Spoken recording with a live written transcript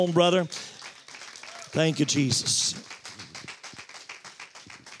Brother. Thank you, Jesus.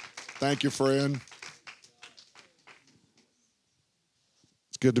 Thank you, friend.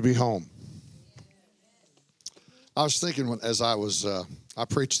 It's good to be home. I was thinking as I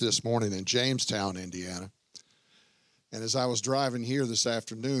preached this morning in Jamestown, Indiana, and as I was driving here this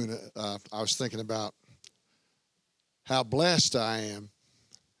afternoon, I was thinking about how blessed I am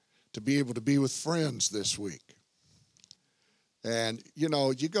to be able to be with friends this week. And, you know,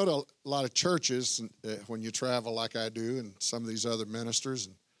 you go to a lot of churches when you travel like I do and some of these other ministers,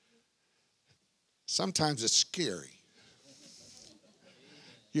 and sometimes it's scary.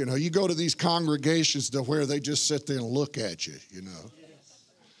 You know, you go to these congregations to where they just sit there and look at you, you know.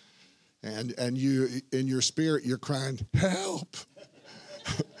 And you, in your spirit, you're crying, help.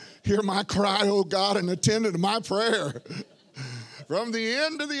 Hear my cry, O God, and attend to my prayer. From the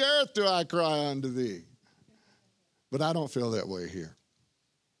end of the earth do I cry unto thee. But I don't feel that way here.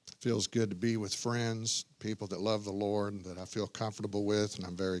 It feels good to be with friends, people that love the Lord, and that I feel comfortable with, and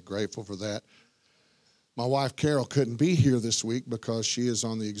I'm very grateful for that. My wife, Carol, couldn't be here this week because she is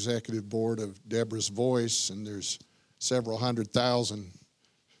on the executive board of Deborah's Voice, and there's several 100,000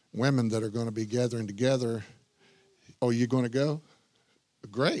 women that are going to be gathering together. Oh, you going to go?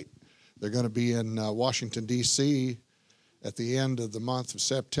 Great. They're going to be in Washington, D.C. at the end of the month of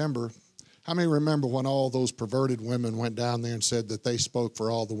September. How many remember when all those perverted women went down there and said that they spoke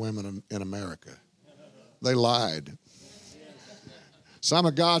for all the women in America? They lied. Some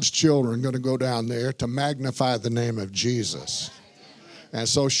of God's children are going to go down there to magnify the name of Jesus. And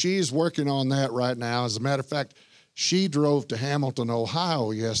so she's working on that right now. As a matter of fact, she drove to Hamilton,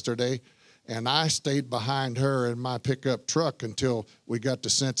 Ohio yesterday, and I stayed behind her in my pickup truck until we got to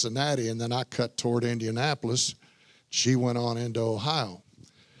Cincinnati, and then I cut toward Indianapolis. She went on into Ohio.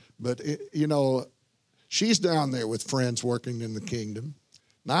 But, you know, she's down there with friends working in the kingdom.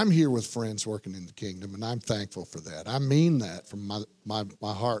 And I'm here with friends working in the kingdom, and I'm thankful for that. I mean that from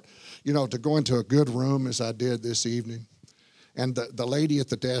my heart. You know, to go into a good room as I did this evening, and the lady at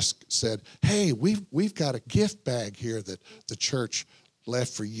the desk said, hey, we've got a gift bag here that the church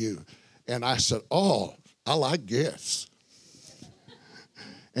left for you. And I said, oh, I like gifts.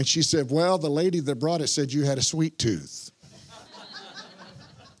 And she said, well, the lady that brought it said you had a sweet tooth.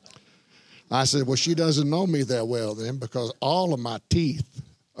 I said, well, she doesn't know me that well then because all of my teeth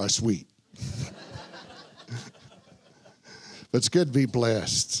are sweet. But it's good to be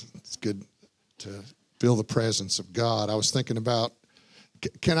blessed. It's good to feel the presence of God. I was thinking about,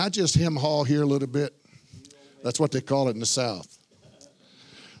 can I just hem haul here a little bit? That's what they call it in the South.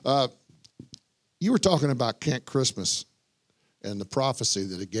 You were talking about Kent Christmas and the prophecy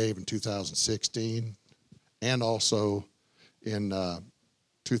that it gave in 2016 and also in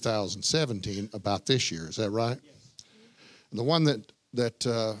 2017 about this year. Is that right? Yes. And the one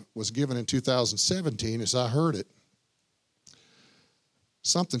that was given in 2017, as I heard it,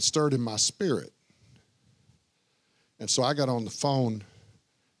 something stirred in my spirit. And so I got on the phone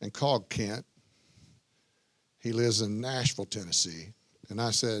and called Kent. He lives in Nashville, Tennessee. And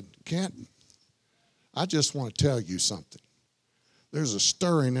I said, Kent, I just want to tell you something. There's a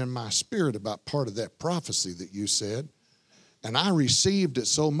stirring in my spirit about part of that prophecy that you said. And I received it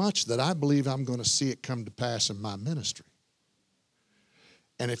so much that I believe I'm going to see it come to pass in my ministry.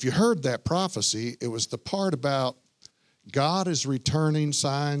 And if you heard that prophecy, it was the part about God is returning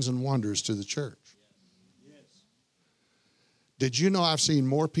signs and wonders to the church. Yes. Did you know I've seen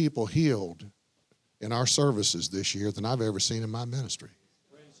more people healed in our services this year than I've ever seen in my ministry?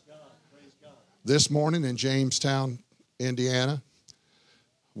 Praise God. Praise God. This morning in Jamestown, Indiana,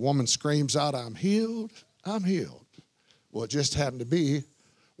 a woman screams out, I'm healed, I'm healed. Well, it just happened to be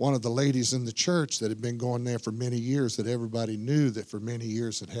one of the ladies in the church that had been going there for many years that everybody knew that for many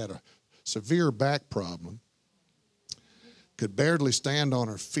years had a severe back problem, could barely stand on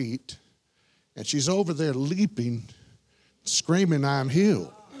her feet, and she's over there leaping, screaming, I'm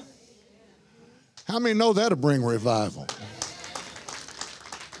healed. How many know that'll bring revival?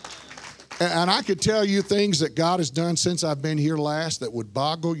 And I could tell you things that God has done since I've been here last that would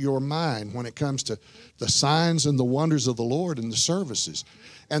boggle your mind when it comes to the signs and the wonders of the Lord in the services.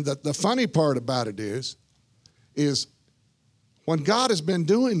 And the funny part about it is when God has been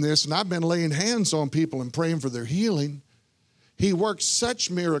doing this and I've been laying hands on people and praying for their healing, He works such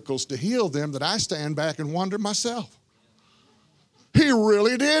miracles to heal them that I stand back and wonder myself. He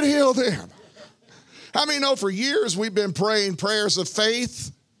really did heal them. How many know for years we've been praying prayers of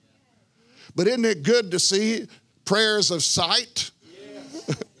faith? But isn't it good to see prayers of sight?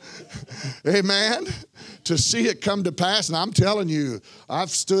 Yes. Amen. to see it come to pass. And I'm telling you, I've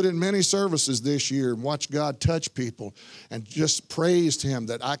stood in many services this year and watched God touch people and just praised him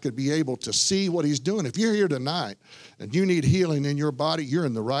that I could be able to see what he's doing. If you're here tonight and you need healing in your body, you're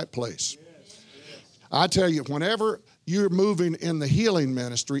in the right place. I tell you, whenever you're moving in the healing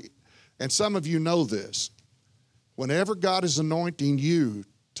ministry, and some of you know this, whenever God is anointing you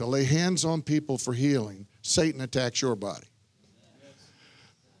to lay hands on people for healing, Satan attacks your body.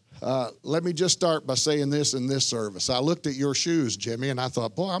 Let me just start by saying this in this service. I looked at your shoes, Jimmy, and I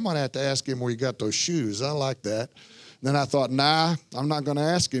thought, boy, I'm going to have to ask him where you got those shoes. I like that. Then I thought, nah, I'm not going to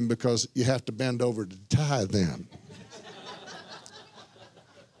ask him because you have to bend over to tie them.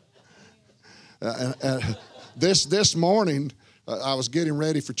 This morning, I was getting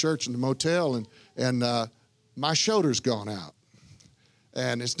ready for church in the motel, and my shoulder's gone out.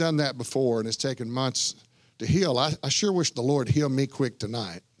 And it's done that before, and it's taken months to heal. I sure wish the Lord healed me quick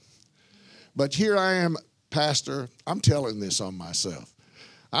tonight. But here I am, Pastor. I'm telling this on myself.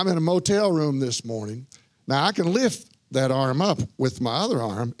 I'm in a motel room this morning. Now, I can lift that arm up with my other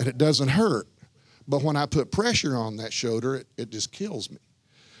arm, and it doesn't hurt. But when I put pressure on that shoulder, it just kills me.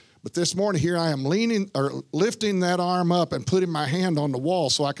 But this morning, here I am lifting that arm up and putting my hand on the wall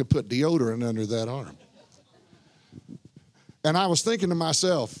so I could put deodorant under that arm. And I was thinking to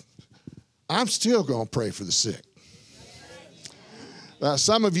myself, I'm still going to pray for the sick.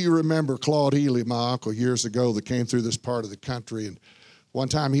 Some of you remember Claude Ely, my uncle, years ago that came through this part of the country. And one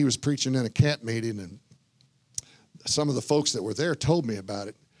time he was preaching in a camp meeting, and some of the folks that were there told me about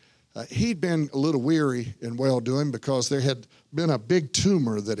it. He'd been a little weary in well-doing because there had been a big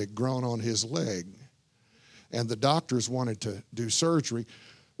tumor that had grown on his leg, and the doctors wanted to do surgery.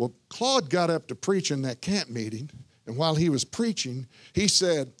 Well, Claude got up to preach in that camp meeting, and while he was preaching, he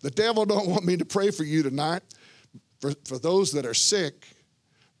said, the devil don't want me to pray for you tonight, for those that are sick,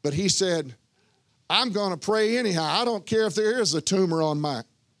 but he said, I'm going to pray anyhow. I don't care if there is a tumor on my...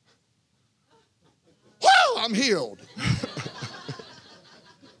 Whoa, I'm healed.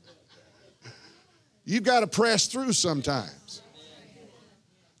 You've got to press through sometimes.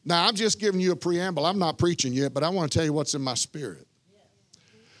 Now, I'm just giving you a preamble. I'm not preaching yet, but I want to tell you what's in my spirit.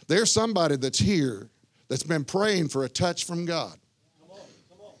 There's somebody that's here that's been praying for a touch from God.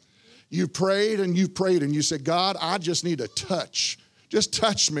 You prayed and you prayed and you said, God, I just need a touch. Just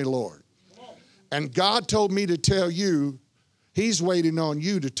touch me, Lord. And God told me to tell you, he's waiting on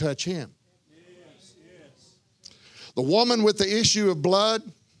you to touch him. Yes, yes. The woman with the issue of blood,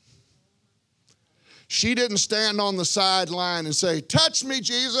 she didn't stand on the sideline and say, touch me,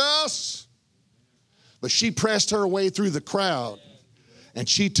 Jesus. But she pressed her way through the crowd and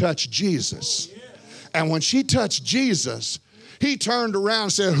she touched Jesus. And when she touched Jesus, he turned around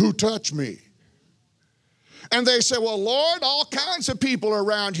and said, who touched me? And they said, well, Lord, all kinds of people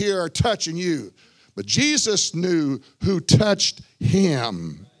around here are touching you. But Jesus knew who touched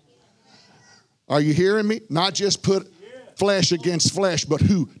him. Are you hearing me? Not just put flesh against flesh, but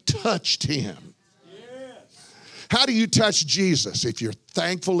who touched him. How do you touch Jesus? If you're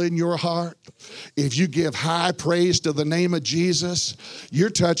thankful in your heart, if you give high praise to the name of Jesus, you're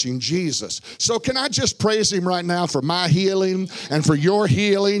touching Jesus. So can I just praise him right now for my healing and for your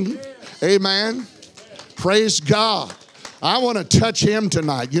healing? Amen. Praise God. I want to touch him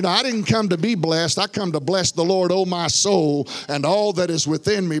tonight. You know, I didn't come to be blessed. I come to bless the Lord, oh my soul, and all that is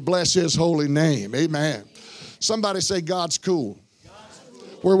within me. Bless his holy name. Amen. Somebody say God's cool.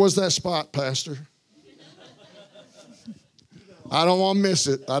 Where was that spot, Pastor? I don't want to miss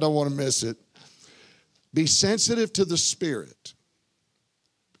it. I don't want to miss it. Be sensitive to the Spirit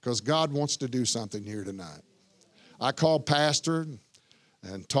because God wants to do something here tonight. I called Pastor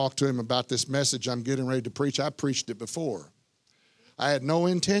and talked to him about this message I'm getting ready to preach. I preached it before. I had no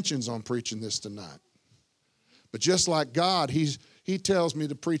intentions on preaching this tonight. But just like God, he tells me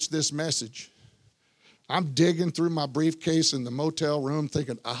to preach this message. I'm digging through my briefcase in the motel room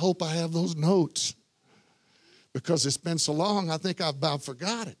thinking, I hope I have those notes. Because it's been so long, I think I've about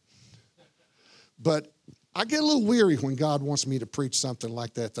forgot it. But I get a little weary when God wants me to preach something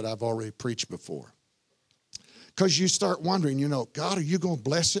like that I've already preached before. Because you start wondering, you know, God, are you going to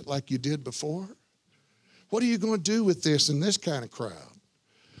bless it like you did before? What are you going to do with this in this kind of crowd?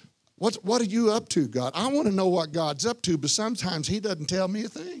 What are you up to, God? I want to know what God's up to, but sometimes he doesn't tell me a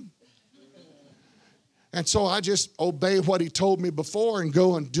thing. And so I just obey what he told me before and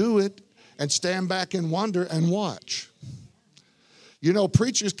go and do it. And stand back and wonder and watch. You know,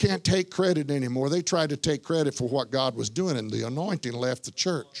 preachers can't take credit anymore. They tried to take credit for what God was doing, and the anointing left the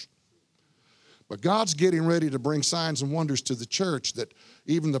church. But God's getting ready to bring signs and wonders to the church that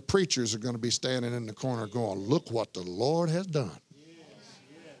even the preachers are going to be standing in the corner going, look what the Lord has done.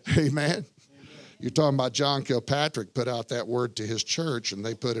 Yes, yes. Amen. You're talking about John Kilpatrick put out that word to his church, and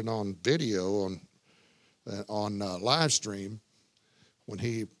they put it on video on live stream when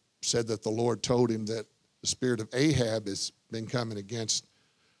he said that the Lord told him that the spirit of Ahab has been coming against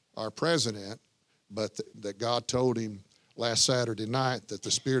our president, but that God told him last Saturday night that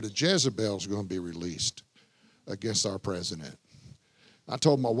the spirit of Jezebel is going to be released against our president. I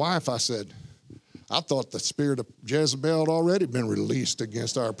told my wife, I said, I thought the spirit of Jezebel had already been released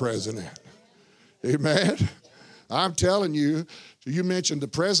against our president. Amen. I'm telling you, you mentioned the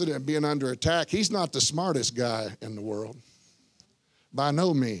president being under attack. He's not the smartest guy in the world, by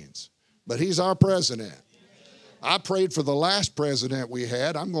no means, but he's our president. I prayed for the last president we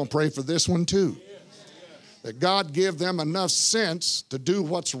had. I'm going to pray for this one too. That God give them enough sense to do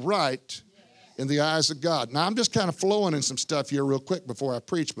what's right in the eyes of God. Now, I'm just kind of flowing in some stuff here real quick before I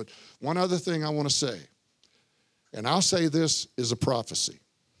preach, but one other thing I want to say, and I'll say this is a prophecy.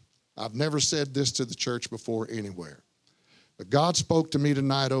 I've never said this to the church before anywhere. But God spoke to me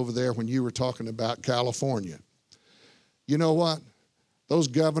tonight over there when you were talking about California. You know what? Those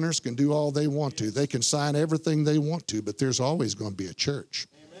governors can do all they want to. They can sign everything they want to, but there's always going to be a church.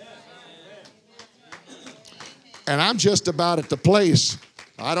 And I'm just about at the place,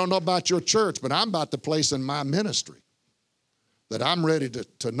 I don't know about your church, but I'm about the place in my ministry that I'm ready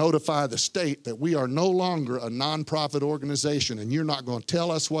to notify the state that we are no longer a nonprofit organization and you're not going to tell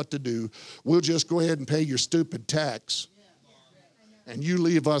us what to do. We'll just go ahead and pay your stupid tax and you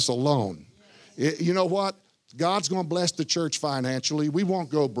leave us alone. You know what? God's going to bless the church financially. We won't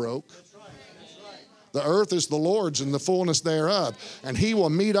go broke. The earth is the Lord's and the fullness thereof. And he will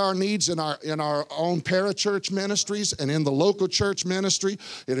meet our needs in our own parachurch ministries and in the local church ministry.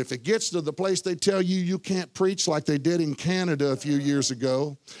 And if it gets to the place they tell you you can't preach like they did in Canada a few years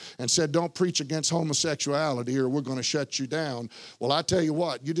ago and said don't preach against homosexuality or we're going to shut you down. Well, I tell you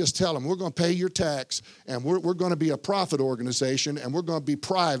what, you just tell them we're going to pay your tax and we're going to be a profit organization and we're going to be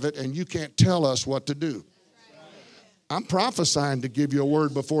private and you can't tell us what to do. I'm prophesying to give you a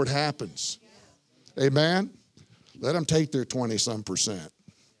word before it happens. Amen? Let them take their 20-some%.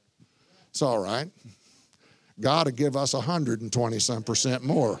 It's all right. God will give us 120-some%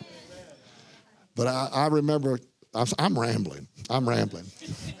 more. But I remember, I'm rambling.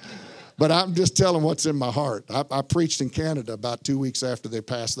 But I'm just telling what's in my heart. I preached in Canada about 2 weeks after they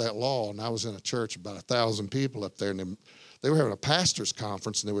passed that law, and I was in a church, about 1,000 people up there, and they were having a pastor's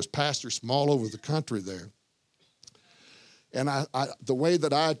conference, and there was pastors from all over the country there. And the way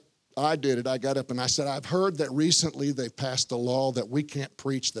that I did it, I got up and I said, I've heard that recently they've passed a law that we can't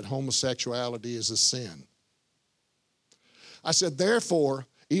preach that homosexuality is a sin. I said, therefore,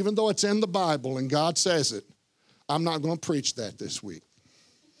 even though it's in the Bible and God says it, I'm not going to preach that this week.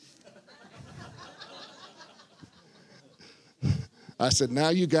 I said, now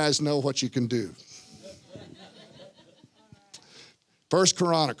you guys know what you can do. 1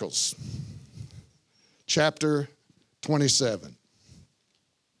 Chronicles, chapter 27.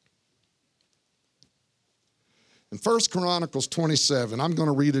 In 1 Chronicles 27, I'm going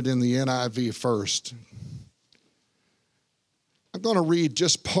to read it in the NIV first. I'm going to read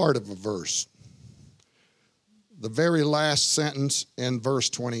just part of a verse. The very last sentence in verse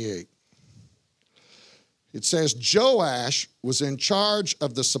 28. It says, Joash was in charge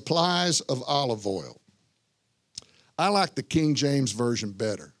of the supplies of olive oil. I like the King James Version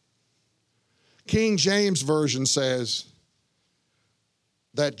better. King James Version says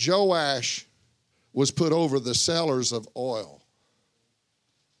that Joash was put over the sellers of oil.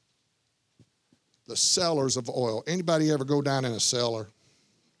 The sellers of oil. Anybody ever go down in a cellar?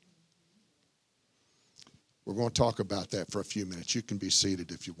 We're going to talk about that for a few minutes. You can be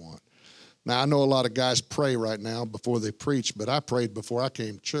seated if you want. Now, I know a lot of guys pray right now before they preach, but I prayed before I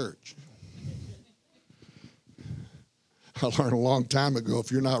came to church. I learned a long time ago,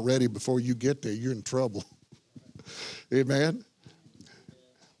 if you're not ready before you get there, you're in trouble. Amen?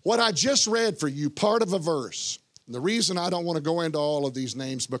 What I just read for you, part of a verse. The reason I don't want to go into all of these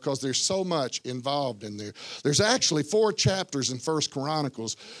names because there's so much involved in there. There's actually 4 chapters in 1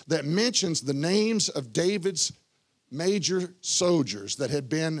 Chronicles that mentions the names of David's major soldiers that had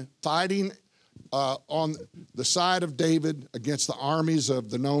been fighting on the side of David against the armies of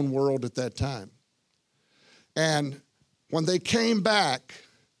the known world at that time. And when they came back,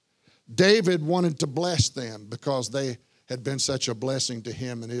 David wanted to bless them because they had been such a blessing to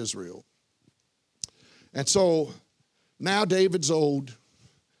him and Israel. And so now David's old,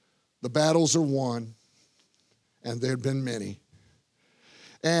 the battles are won, and there had been many.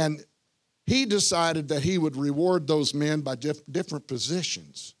 And he decided that he would reward those men by different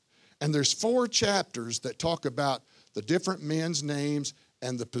positions. And there's 4 chapters that talk about the different men's names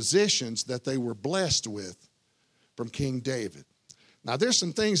and the positions that they were blessed with from King David. Now, there's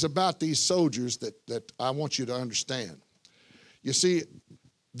some things about these soldiers that I want you to understand. You see,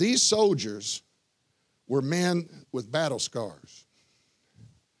 these soldiers were men with battle scars.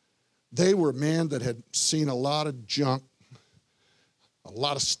 They were men that had seen a lot of junk, a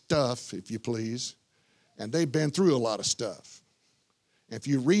lot of stuff, if you please, and they'd been through a lot of stuff. If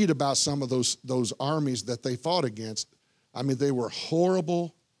you read about some of those armies that they fought against, I mean, they were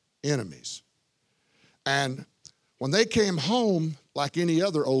horrible enemies. And when they came home, like any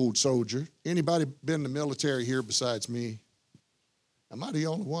other old soldier, anybody been in the military here besides me? Am I the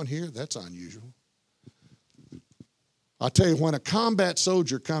only one here? That's unusual. I'll tell you, when a combat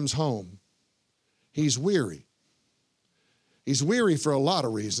soldier comes home, he's weary. He's weary for a lot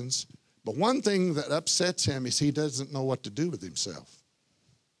of reasons, but one thing that upsets him is he doesn't know what to do with himself.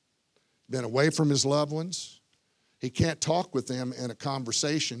 Been away from his loved ones. He can't talk with them in a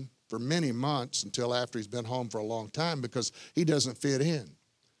conversation for many months until after he's been home for a long time because he doesn't fit in.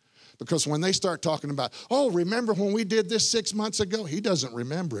 Because when they start talking about, oh, remember when we did this 6 months ago? He doesn't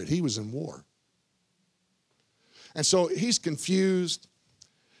remember it. He was in war. And so he's confused,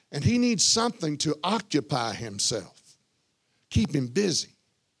 and he needs something to occupy himself, keep him busy.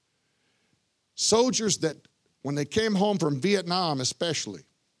 Soldiers that, when they came home from Vietnam especially,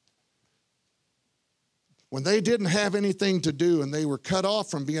 when they didn't have anything to do and they were cut off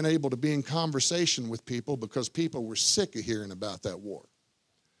from being able to be in conversation with people because people were sick of hearing about that war.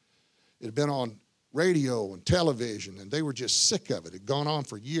 It had been on radio and television, and they were just sick of it. It had gone on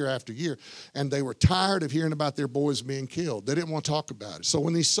for year after year, and they were tired of hearing about their boys being killed. They didn't want to talk about it. So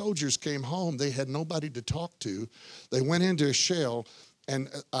when these soldiers came home, they had nobody to talk to. They went into a shell, and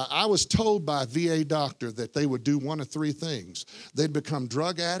I was told by a VA doctor that they would do one of three things. They'd become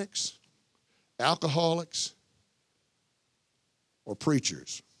drug addicts, alcoholics, or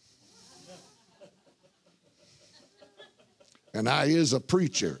preachers. And I is a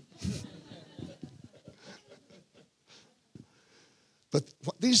preacher. But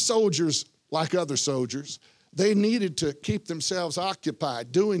these soldiers, like other soldiers, they needed to keep themselves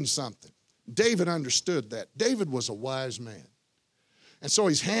occupied doing something. David understood that. David was a wise man. And so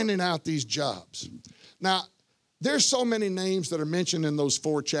he's handing out these jobs. Now, there's so many names that are mentioned in those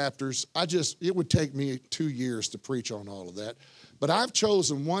 4 chapters. It would take me 2 years to preach on all of that. But I've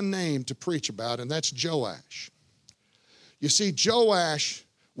chosen one name to preach about, and that's Joash. You see, Joash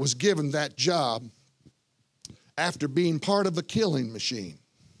was given that job after being part of a killing machine.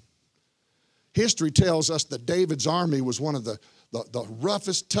 History tells us that David's army was one of the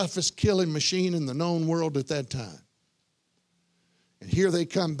roughest, toughest killing machine in the known world at that time. And here they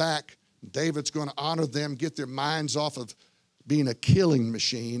come back. David's going to honor them, get their minds off of being a killing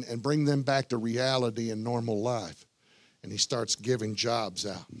machine and bring them back to reality and normal life. And he starts giving jobs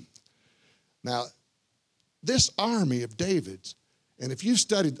out. Now, this army of David's, and if you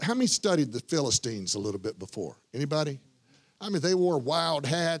studied, how many studied the Philistines a little bit before? Anybody? I mean, they wore wild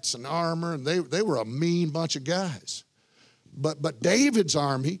hats and armor, and they were a mean bunch of guys. But David's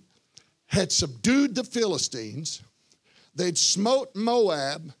army had subdued the Philistines. They'd smote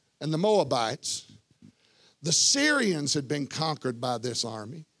Moab and the Moabites. The Syrians had been conquered by this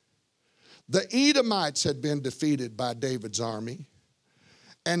army. The Edomites had been defeated by David's army.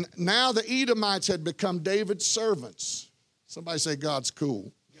 And now the Edomites had become David's servants. Somebody say, God's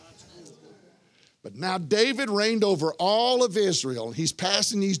cool. God's cool. But now David reigned over all of Israel. He's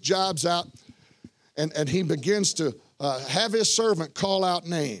passing these jobs out, and he begins to have his servant call out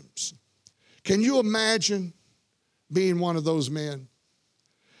names. Can you imagine being one of those men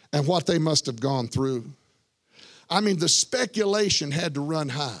and what they must have gone through? I mean, the speculation had to run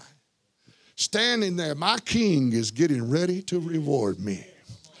high. Standing there, my king is getting ready to reward me.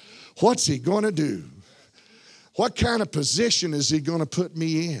 What's he going to do? What kind of position is he going to put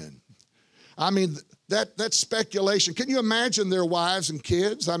me in? I mean, that speculation. Can you imagine their wives and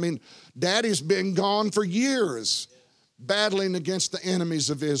kids? I mean, daddy's been gone for years battling against the enemies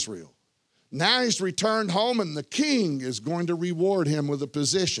of Israel. Now he's returned home, and the king is going to reward him with a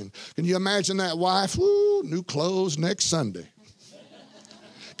position. Can you imagine that wife? Woo, new clothes next Sunday.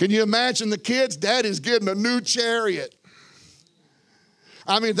 Can you imagine the kids? Daddy's getting a new chariot.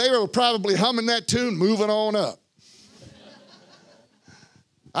 I mean, they were probably humming that tune, moving on up.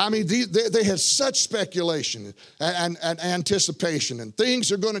 I mean, they had such speculation and anticipation, and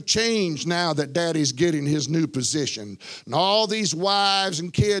things are going to change now that Daddy's getting his new position. And all these wives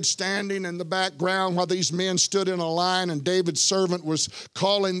and kids standing in the background while these men stood in a line, and David's servant was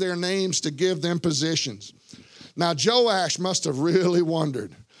calling their names to give them positions. Now, Joash must have really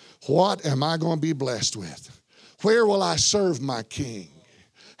wondered, what am I going to be blessed with? Where will I serve my king?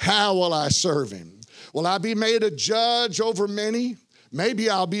 How will I serve him? Will I be made a judge over many? Maybe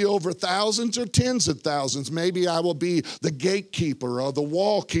I'll be over thousands or tens of thousands. Maybe I will be the gatekeeper or the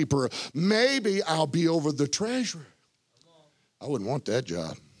wall keeper. Maybe I'll be over the treasurer. I wouldn't want that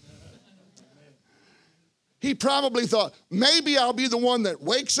job. He probably thought, maybe I'll be the one that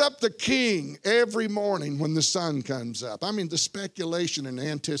wakes up the king every morning when the sun comes up. I mean, the speculation and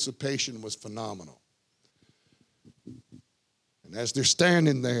anticipation was phenomenal. And as they're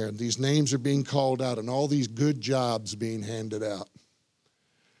standing there, these names are being called out and all these good jobs being handed out.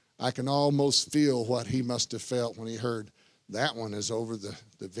 I can almost feel what he must have felt when he heard that one is over the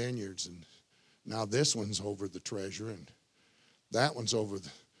vineyards, and now this one's over the treasure, and that one's over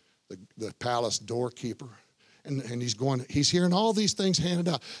the palace doorkeeper. And he's hearing all these things handed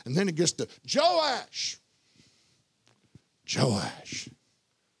out. And then it gets to Joash. Joash.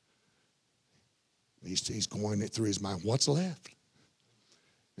 He's going through his mind, what's left?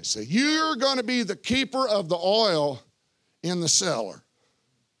 They say, you're going to be the keeper of the oil in the cellar.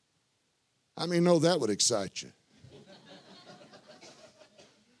 I mean, no, that would excite you.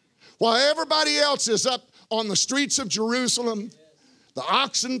 While everybody else is up on the streets of Jerusalem, the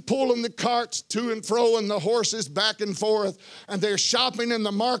oxen pulling the carts to and fro and the horses back and forth, and they're shopping in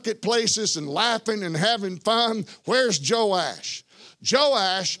the marketplaces and laughing and having fun. Where's Joash?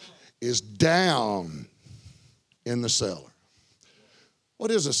 Joash is down in the cellar. What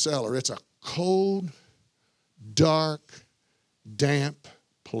is a cellar? It's a cold, dark, damp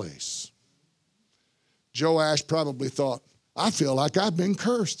place. Joash probably thought, I feel like I've been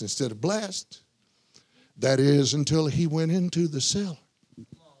cursed instead of blessed. That is, until he went into the cellar.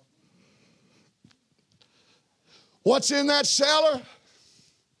 What's in that cellar?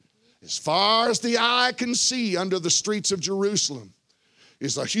 As far as the eye can see under the streets of Jerusalem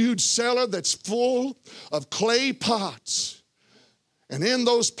is a huge cellar that's full of clay pots. And in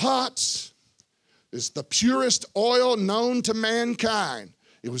those pots is the purest oil known to mankind.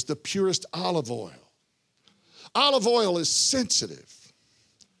 It was the purest olive oil. Olive oil is sensitive.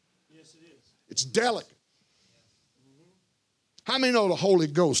 Yes, it is. It's delicate. How many know the Holy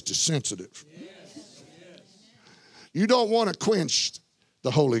Ghost is sensitive? Yes. You don't want to quench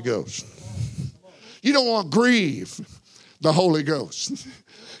the Holy Ghost. You don't want to grieve the Holy Ghost.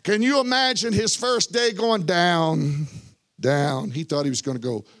 Can you imagine his first day going down, down? He thought he was going to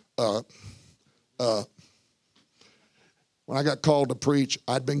go up, up. When I got called to preach,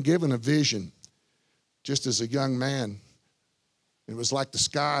 I'd been given a vision just as a young man. It was like the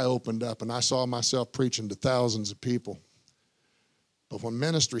sky opened up and I saw myself preaching to thousands of people. But when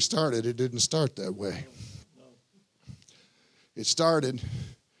ministry started, it didn't start that way. It started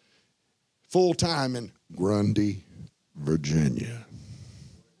full-time in Grundy, Virginia.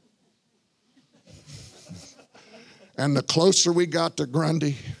 And the closer we got to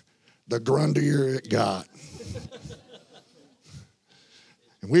Grundy, the grundier it got.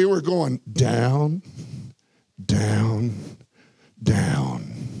 And we were going down, down, down.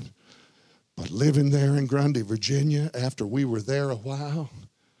 But living there in Grundy, Virginia, after we were there a while,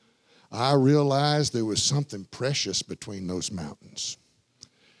 I realized there was something precious between those mountains.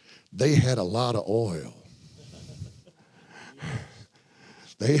 They had a lot of oil.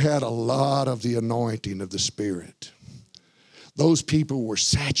 They had a lot of the anointing of the Spirit. Those people were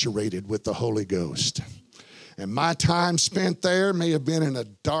saturated with the Holy Ghost. And my time spent there may have been in a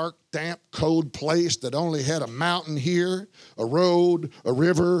dark, damp, cold place that only had a mountain here, a road, a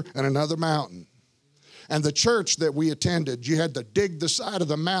river, and another mountain. And the church that we attended, you had to dig the side of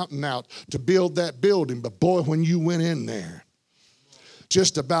the mountain out to build that building. But boy, when you went in there,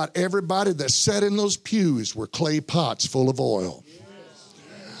 just about everybody that sat in those pews were clay pots full of oil.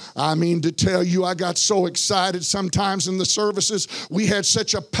 I mean, to tell you, I got so excited sometimes in the services. We had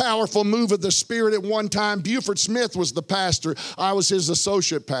such a powerful move of the Spirit at one time. Buford Smith was the pastor. I was his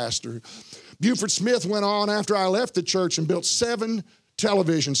associate pastor. Buford Smith went on after I left the church and built 7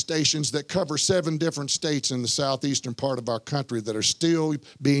 television stations that cover 7 different states in the southeastern part of our country that are still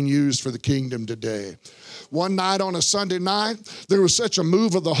being used for the kingdom today. One night on a Sunday night, there was such a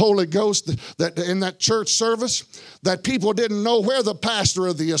move of the Holy Ghost that in that church service that people didn't know where the pastor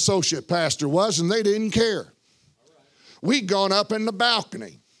or the associate pastor was, and they didn't care. We'd gone up in the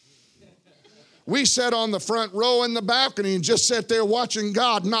balcony. We sat on the front row in the balcony and just sat there watching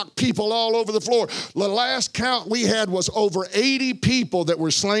God knock people all over the floor. The last count we had was over 80 people that were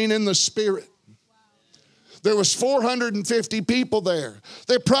slain in the Spirit. There was 450 people there.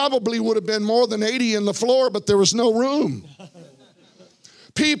 There probably would have been more than 80 in the floor, but there was no room.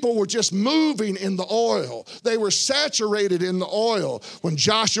 People were just moving in the oil. They were saturated in the oil. When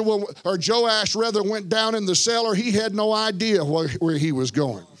Joash went down in the cellar, he had no idea where he was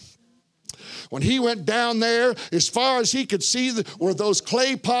going. When he went down there, as far as he could see were those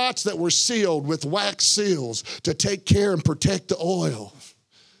clay pots that were sealed with wax seals to take care and protect the oil.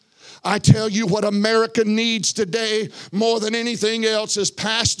 I tell you what America needs today more than anything else is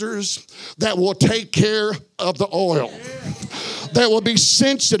pastors that will take care of the oil. That will be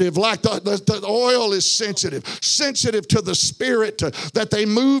sensitive like the oil is sensitive to the Spirit, that they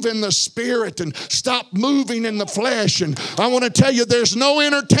move in the Spirit and stop moving in the flesh. And I want to tell you, there's no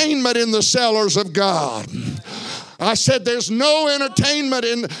entertainment in the cellars of God. I said there's no entertainment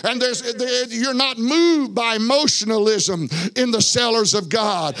you're not moved by emotionalism in the cellars of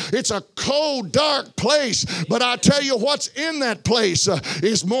God. It's a cold, dark place, but I tell you what's in that place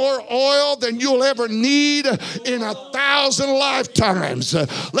is more oil than you'll ever need in 1,000 lifetimes.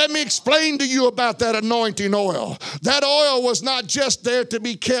 Let me explain to you about that anointing oil. That oil was not just there to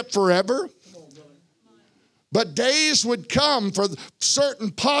be kept forever. But days would come for certain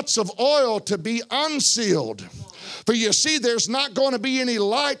pots of oil to be unsealed. For you see, there's not going to be any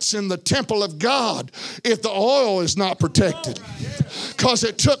lights in the temple of God if the oil is not protected. Because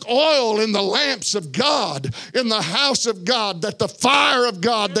it took oil in the lamps of God, in the house of God, that the fire of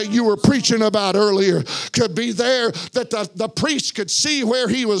God that you were preaching about earlier could be there, that the priest could see where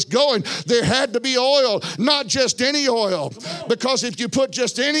he was going. There had to be oil, not just any oil. Because if you put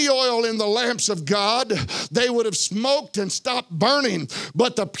just any oil in the lamps of God, they would have smoked and stopped burning.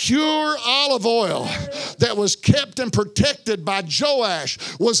 But the pure olive oil that was kept and protected by Joash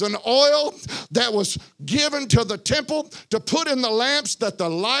was an oil that was given to the temple to put in the lamps that the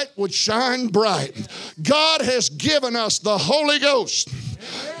light would shine bright. God has given us the Holy Ghost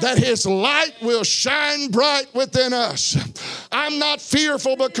that his light will shine bright within us. I'm not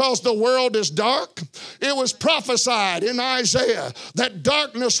fearful because the world is dark. It was prophesied in Isaiah that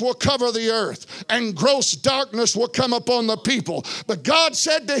darkness will cover the earth and gross darkness will come upon the people. But God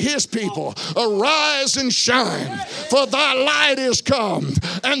said to his people, arise and shine, for thy light is come,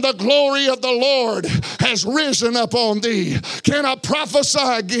 and the glory of the Lord has risen upon thee. Can I prophesy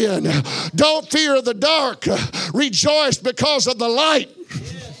again? Don't fear the dark. Rejoice because of the light.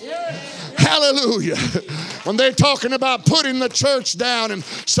 Hallelujah. When they're talking about putting the church down, and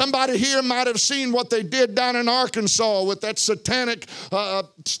somebody here might have seen what they did down in Arkansas with that satanic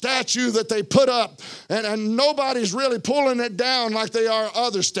statue that they put up, and nobody's really pulling it down like they are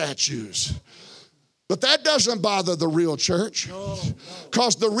other statues. But that doesn't bother the real church.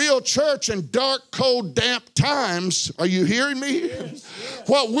 Because the real church in dark, cold, damp times, are you hearing me? Yes.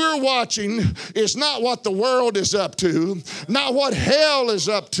 What we're watching is not what the world is up to, not what hell is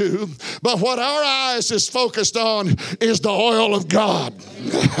up to, but what our eyes is focused on is the oil of God.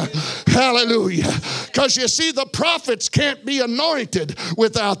 Hallelujah. Because you see, the prophets can't be anointed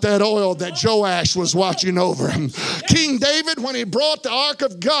without that oil that Joash was watching over. King David, when he brought the ark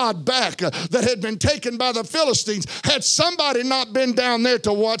of God back that had been taken by the Philistines, had somebody not been down there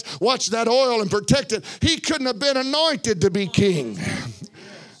to watch that oil and protect it, he couldn't have been anointed to be king.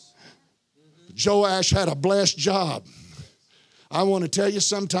 Joash had a blessed job. I want to tell you,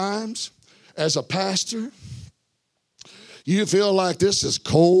 sometimes as a pastor, you feel like this is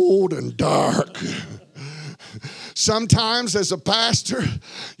cold and dark. Sometimes as a pastor,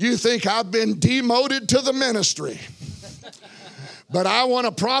 you think I've been demoted to the ministry. But I want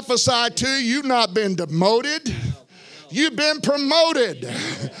to prophesy to you, you've not been demoted. You've been promoted.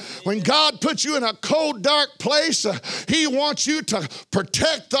 When God puts you in a cold, dark place, he wants you to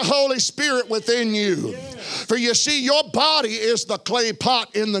protect the Holy Spirit within you. For you see, your body is the clay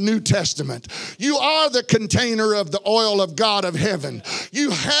pot in the New Testament. You are the container of the oil of God of heaven.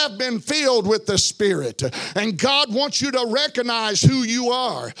 You have been filled with the Spirit. And God wants you to recognize who you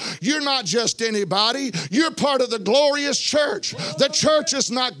are. You're not just anybody. You're part of the glorious church. The church is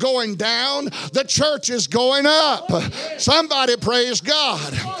not going down. The church is going up. Somebody praise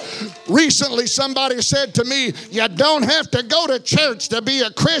God. Recently, somebody said to me, you don't have to go to church to be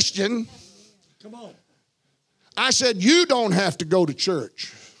a Christian. Come on. I said, you don't have to go to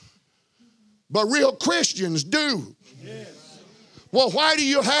church. But real Christians do. Yes. Well, why do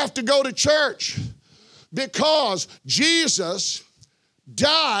you have to go to church? Because Jesus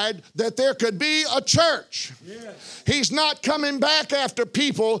died that there could be a church. Yes. He's not coming back after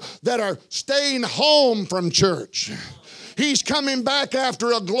people that are staying home from church. He's coming back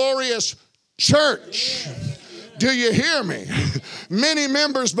after a glorious church. Do you hear me? Many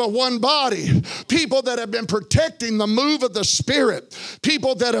members but one body. People that have been protecting the move of the Spirit.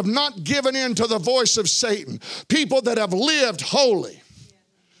 People that have not given in to the voice of Satan. People that have lived holy.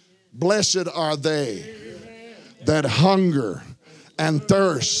 Blessed are they that hunger and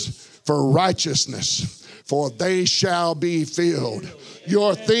thirst for righteousness, for they shall be filled.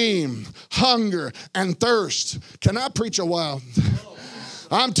 Your theme, hunger and thirst. Can I preach a while?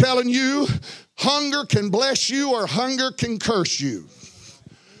 I'm telling you, hunger can bless you or hunger can curse you.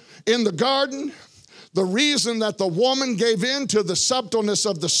 In the garden, the reason that the woman gave in to the subtleness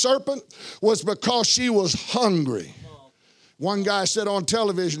of the serpent was because she was hungry. One guy said on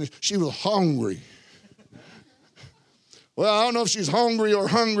television, she was hungry. Well, I don't know if she's hungry or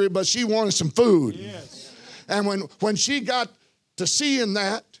hungry, but she wanted some food. Yes. And when she got to seeing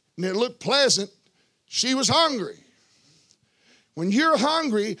that, and it looked pleasant, she was hungry. When you're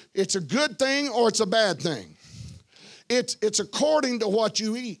hungry, it's a good thing or it's a bad thing. It's according to what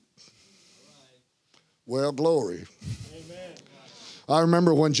you eat. Well, glory. Amen. I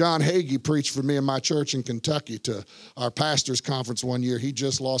remember when John Hagee preached for me in my church in Kentucky to our pastor's conference one year. He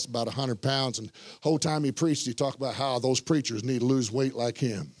just lost about 100 pounds, and the whole time he preached, he talked about how those preachers need to lose weight like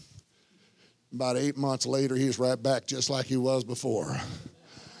him. About 8 months later, he was right back just like he was before.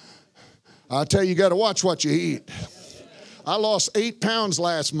 I tell you, you got to watch what you eat. I lost 8 pounds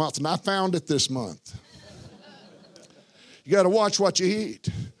last month, and I found it this month. You got to watch what you eat.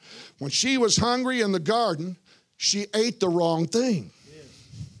 When she was hungry in the garden, she ate the wrong thing.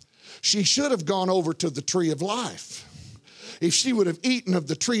 She should have gone over to the tree of life. If she would have eaten of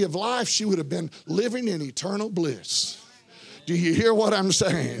the tree of life, she would have been living in eternal bliss. Do you hear what I'm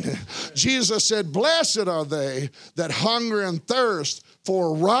saying? Jesus said, blessed are they that hunger and thirst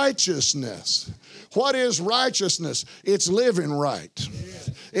for righteousness. What is righteousness? It's living right.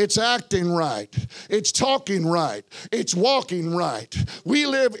 It's acting right. It's talking right. It's walking right. We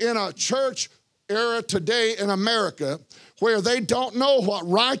live in a church era today in America where they don't know what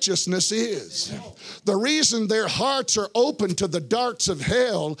righteousness is. The reason their hearts are open to the darts of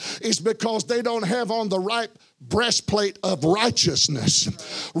hell is because they don't have on the right breastplate of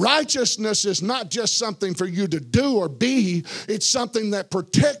righteousness. Righteousness is not just something for you to do or be. It's something that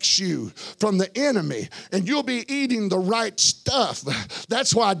protects you from the enemy, and you'll be eating the right stuff.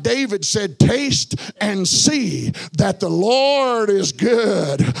 That's why David said, taste and see that the Lord is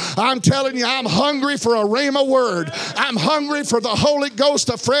good. I'm telling you, I'm hungry for a rhema word. I'm hungry for the Holy Ghost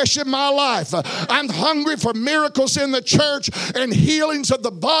afresh in my life. I'm hungry for miracles in the church and healings of the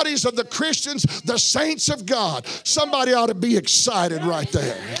bodies of the Christians, the saints of God. Somebody ought to be excited right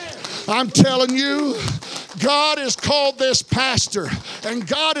there. I'm telling you, God has called this pastor, and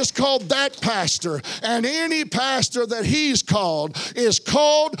God has called that pastor, and any pastor that he's called is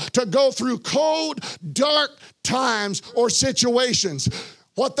called to go through cold, dark times or situations.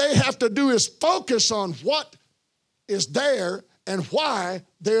 What they have to do is focus on what is there and why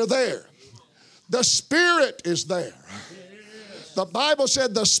they're there. The Spirit is there. The Bible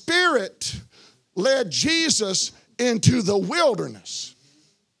said the Spirit led Jesus into the wilderness.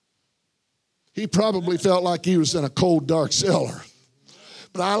 He probably felt like he was in a cold, dark cellar.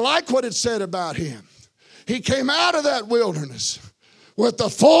 But I like what it said about him. He came out of that wilderness with the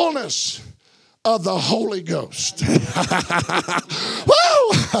fullness of the Holy Ghost. Woo!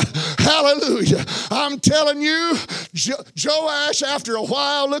 Hallelujah. I'm telling you, Joash, after a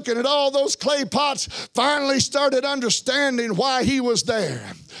while looking at all those clay pots, finally started understanding why he was there.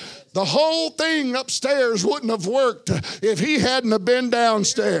 The whole thing upstairs wouldn't have worked if he hadn't have been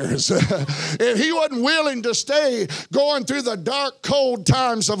downstairs. If he wasn't willing to stay going through the dark, cold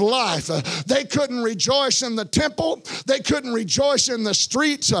times of life. They couldn't rejoice in the temple. They couldn't rejoice in the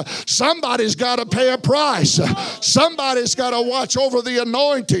streets. Somebody's got to pay a price. Somebody's got to watch over the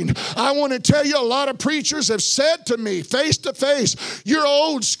anointing. I want to tell you, a lot of preachers have said to me face to face, you're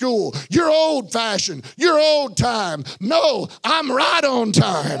old school, you're old fashioned, you're old time. No, I'm right on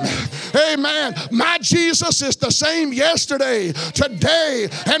time. Amen. My Jesus is the same yesterday, today,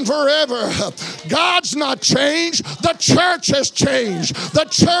 and forever. God's not changed. The church has changed. The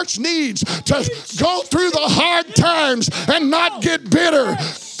church needs to go through the hard times and not get bitter.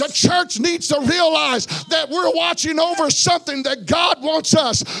 The church needs to realize that we're watching over something that God wants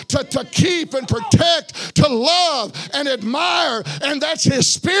us to keep and protect, to love and admire, and that's His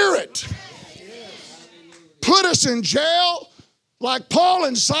Spirit. Put us in jail. Like Paul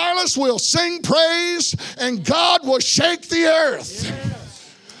and Silas will sing praise and God will shake the earth.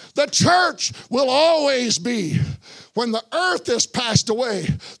 Yes. The church will always be. When the earth is passed away,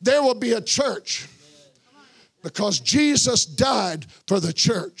 there will be a church. Because Jesus died for the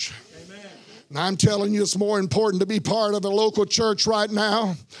church. Amen. And I'm telling you, it's more important to be part of a local church right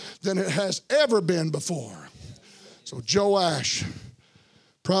now than it has ever been before. So Joash,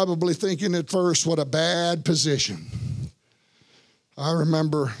 probably thinking at first, what a bad position. I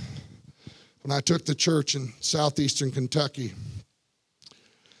remember when I took the church in southeastern Kentucky,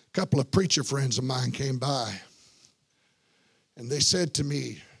 a couple of preacher friends of mine came by, and they said to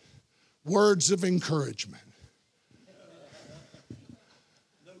me, words of encouragement.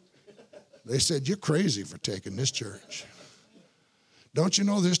 They said, you're crazy for taking this church. Don't you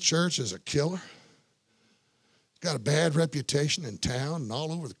know this church is a killer? It's got a bad reputation in town and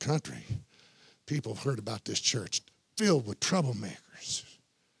all over the country. People have heard about this church filled with troublemakers.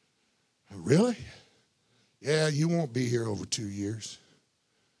 Really? Yeah, you won't be here over 2 years.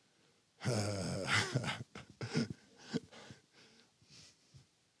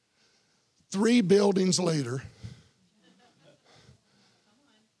 3 buildings later,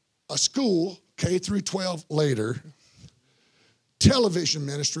 a school, K through 12 later, television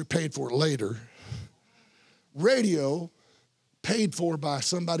ministry paid for later, radio paid for by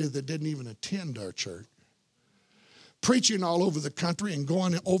somebody that didn't even attend our church, preaching all over the country and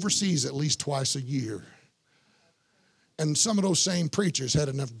going overseas at least twice a year. And some of those same preachers had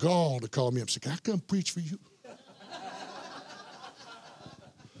enough gall to call me up and say, can I come preach for you?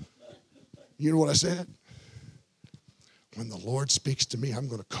 You know what I said? When the Lord speaks to me, I'm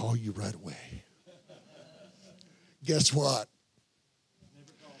going to call you right away. Guess what?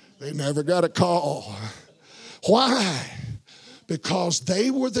 They never got a call. Why? Because they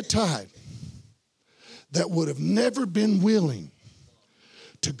were the type that would have never been willing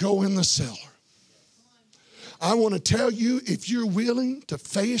to go in the cellar. I want to tell you, if you're willing to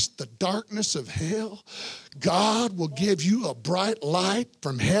face the darkness of hell, God will give you a bright light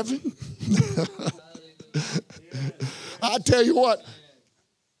from heaven. I tell you what,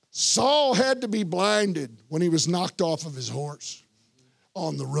 Saul had to be blinded when he was knocked off of his horse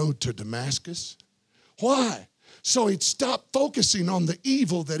on the road to Damascus. Why? So he'd stop focusing on the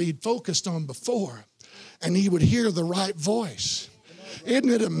evil that he'd focused on before, and he would hear the right voice. Isn't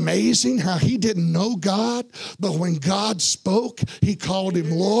it amazing how he didn't know God, but when God spoke, he called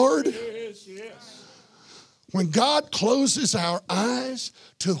him Lord? When God closes our eyes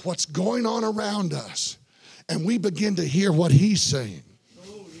to what's going on around us, and we begin to hear what he's saying,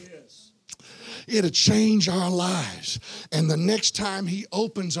 it'll change our lives. And the next time he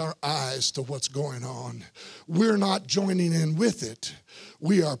opens our eyes to what's going on, we're not joining in with it.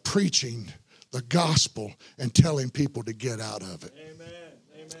 We are preaching the gospel and telling people to get out of it. Amen.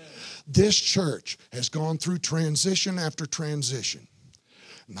 Amen. This church has gone through transition after transition.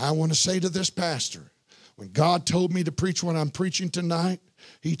 And I want to say to this pastor, when God told me to preach what I'm preaching tonight,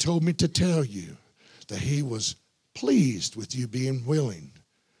 he told me to tell you that he was pleased with you being willing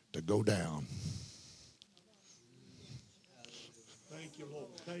to go down. Thank you, Lord.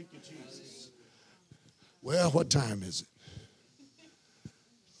 Thank you, Jesus. Well, what time is it?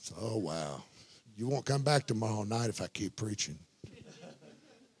 Oh, wow. You won't come back tomorrow night if I keep preaching.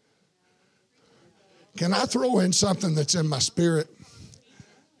 Can I throw in something that's in my spirit?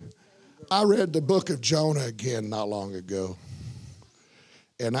 I read the book of Jonah again not long ago.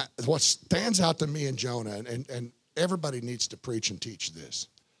 And what stands out to me in Jonah, and everybody needs to preach and teach this.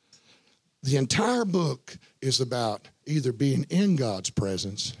 The entire book is about either being in God's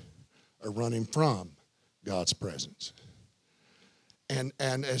presence or running from God's presence. And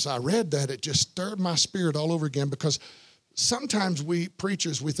as I read that, it just stirred my spirit all over again, because sometimes we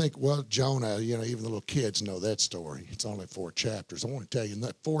preachers, we think, well, Jonah, even the little kids know that story. It's only 4 chapters. I want to tell you, in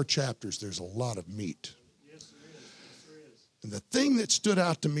that 4 chapters, there's a lot of meat. Yes, there is. Yes, there is. And the thing that stood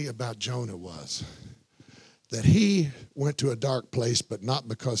out to me about Jonah was that he went to a dark place, but not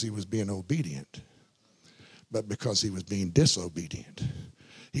because he was being obedient, but because he was being disobedient.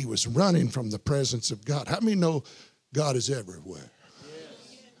 He was running from the presence of God. How many know God is everywhere?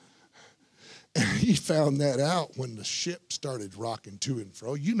 And he found that out when the ship started rocking to and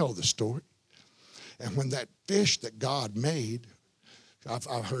fro. You know the story. And when that fish that God made, I've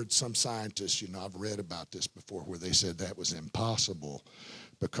heard some scientists, I've read about this before, where they said that was impossible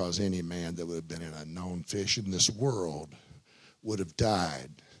because any man that would have been in a known fish in this world would have died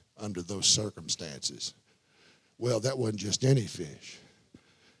under those circumstances. Well, that wasn't just any fish.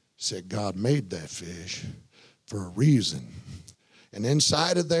 Said God made that fish for a reason. And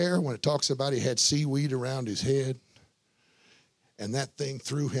inside of there, when it talks about he had seaweed around his head, and that thing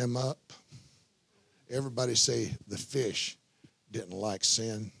threw him up, everybody say the fish didn't like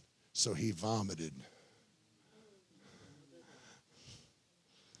sin, so he vomited.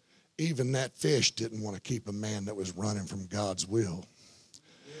 Even that fish didn't want to keep a man that was running from God's will.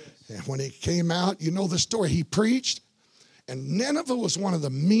 Yes. And when he came out, you know the story. He preached, and Nineveh was one of the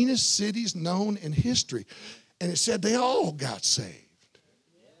meanest cities known in history. And it said they all got saved.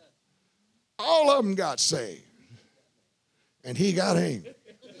 All of them got saved. And he got angry.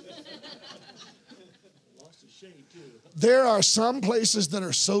 There are some places that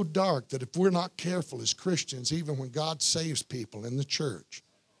are so dark that if we're not careful as Christians, even when God saves people in the church,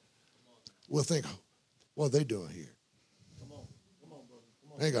 we'll think, what are they doing here?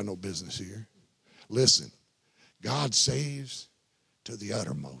 They ain't got no business here. Listen, God saves to the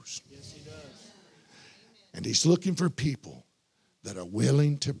uttermost. Yes, he does. And he's looking for people that are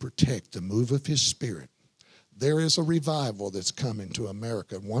willing to protect the move of his Spirit. There is a revival that's coming to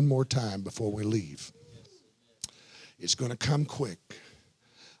America one more time before we leave. It's going to come quick.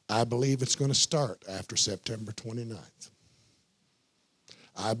 I believe it's going to start after September 29th.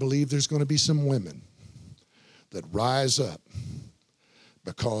 I believe there's going to be some women that rise up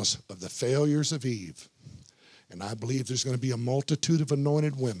because of the failures of Eve. And I believe there's going to be a multitude of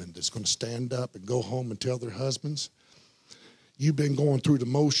anointed women that's going to stand up and go home and tell their husbands, you've been going through the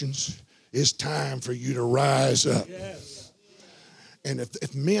motions. It's time for you to rise up. Yes. And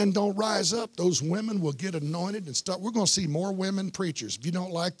if men don't rise up, those women will get anointed and start. We're going to see more women preachers. If you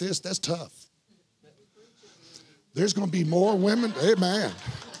don't like this, that's tough. There's going to be more women. Amen.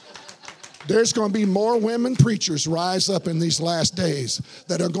 There's going to be more women preachers rise up in these last days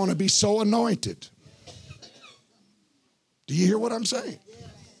that are going to be so anointed. Do you hear what I'm saying?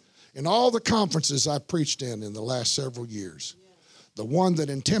 In all the conferences I've preached in the last several years, the one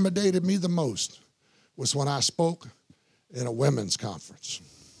that intimidated me the most was when I spoke in a women's conference.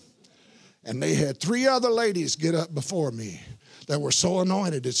 And they had 3 other ladies get up before me that were so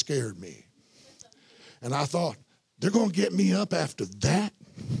anointed it scared me. And I thought, they're going to get me up after that?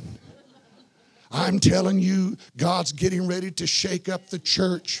 I'm telling you, God's getting ready to shake up the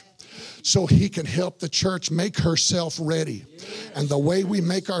church so he can help the church make herself ready. And the way we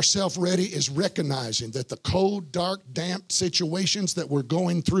make ourselves ready is recognizing that the cold, dark, damp situations that we're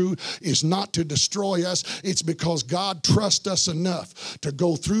going through is not to destroy us. It's because God trusts us enough to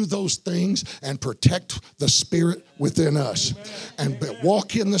go through those things and protect the Spirit within us. And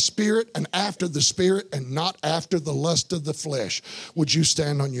walk in the Spirit and after the Spirit and not after the lust of the flesh. Would you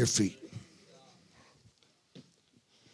stand on your feet?